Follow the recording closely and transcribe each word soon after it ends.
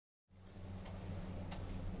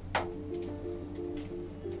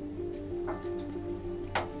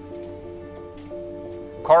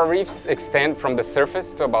Coral reefs extend from the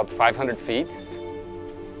surface to about 500 feet.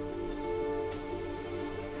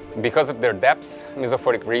 Because of their depths,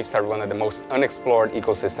 mesophotic reefs are one of the most unexplored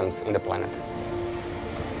ecosystems in the planet.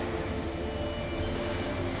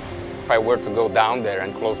 If I were to go down there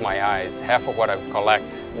and close my eyes, half of what I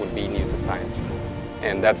collect would be new to science.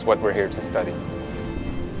 And that's what we're here to study.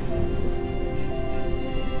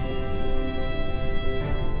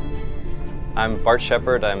 I'm Bart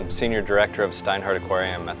Shepard. I'm Senior Director of Steinhardt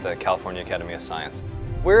Aquarium at the California Academy of Science.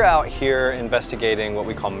 We're out here investigating what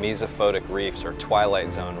we call mesophotic reefs or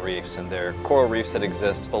Twilight Zone reefs, and they're coral reefs that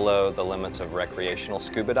exist below the limits of recreational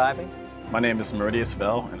scuba diving. My name is Mauritius,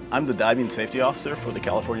 and I'm the Diving Safety Officer for the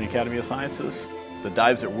California Academy of Sciences. The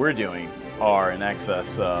dives that we're doing are in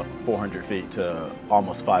excess of 400 feet to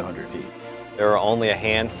almost 500 feet. There are only a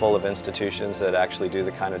handful of institutions that actually do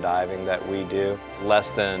the kind of diving that we do.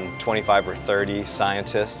 Less than 25 or 30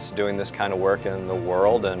 scientists doing this kind of work in the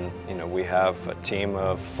world, and we have a team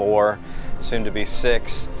of 4, soon to be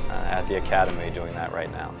 6, at the Academy doing that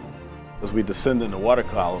right now. As we descend in the water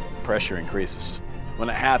column, pressure increases. When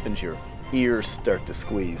it happens, your ears start to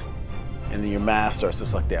squeeze, and then your mask starts to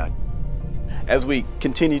suck down. As we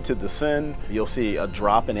continue to descend, you'll see a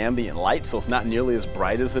drop in ambient light, so it's not nearly as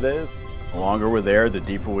bright as it is. The longer we're there, the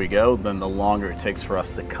deeper we go, then the longer it takes for us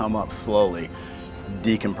to come up slowly,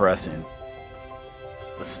 decompressing.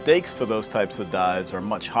 The stakes for those types of dives are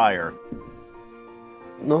much higher.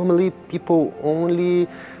 Normally, people only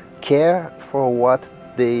care for what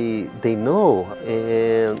they know,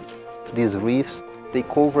 and these reefs, they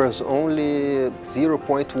cover only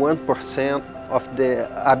 0.1% of the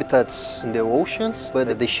habitats in the oceans,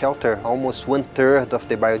 but they shelter almost 1/3 of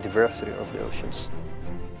the biodiversity of the oceans.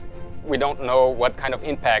 We don't know what kind of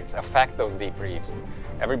impacts affect those deep reefs.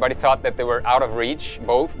 Everybody thought that they were out of reach,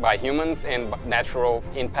 both by humans and natural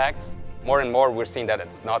impacts. More and more, we're seeing that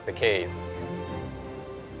it's not the case.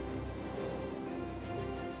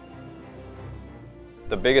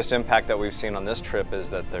 The biggest impact that we've seen on this trip is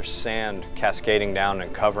that there's sand cascading down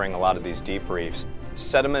and covering a lot of these deep reefs.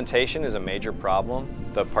 Sedimentation is a major problem.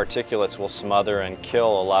 The particulates will smother and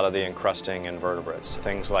kill a lot of the encrusting invertebrates.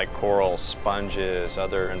 Things like corals, sponges,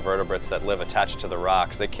 other invertebrates that live attached to the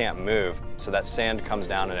rocks, they can't move. So that sand comes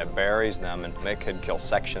down and it buries them, and it could kill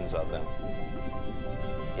sections of them.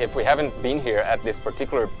 If we haven't been here at this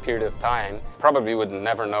particular period of time, probably would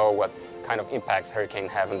never know what kind of impacts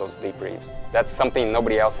hurricanes have in those deep reefs. That's something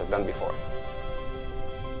nobody else has done before.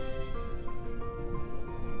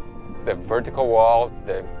 The vertical walls,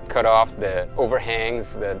 the cutoffs, the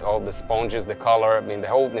overhangs, all the sponges, the color,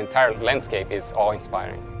 the entire landscape is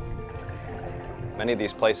awe-inspiring. Many of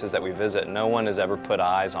these places that we visit, no one has ever put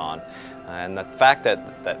eyes on. And the fact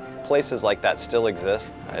that places like that still exist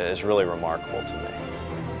is really remarkable to me.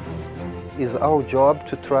 It's our job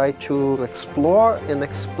to try to explore and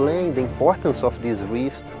explain the importance of these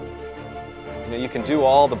reefs. You can do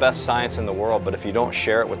all the best science in the world, but if you don't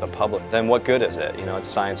share it with the public, then what good is it? It's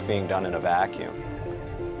science being done in a vacuum.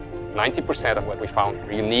 90% of what we found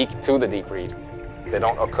are unique to the deep reefs. They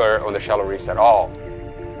don't occur on the shallow reefs at all.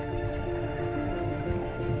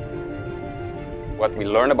 What we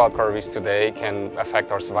learn about coral reefs today can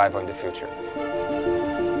affect our survival in the future.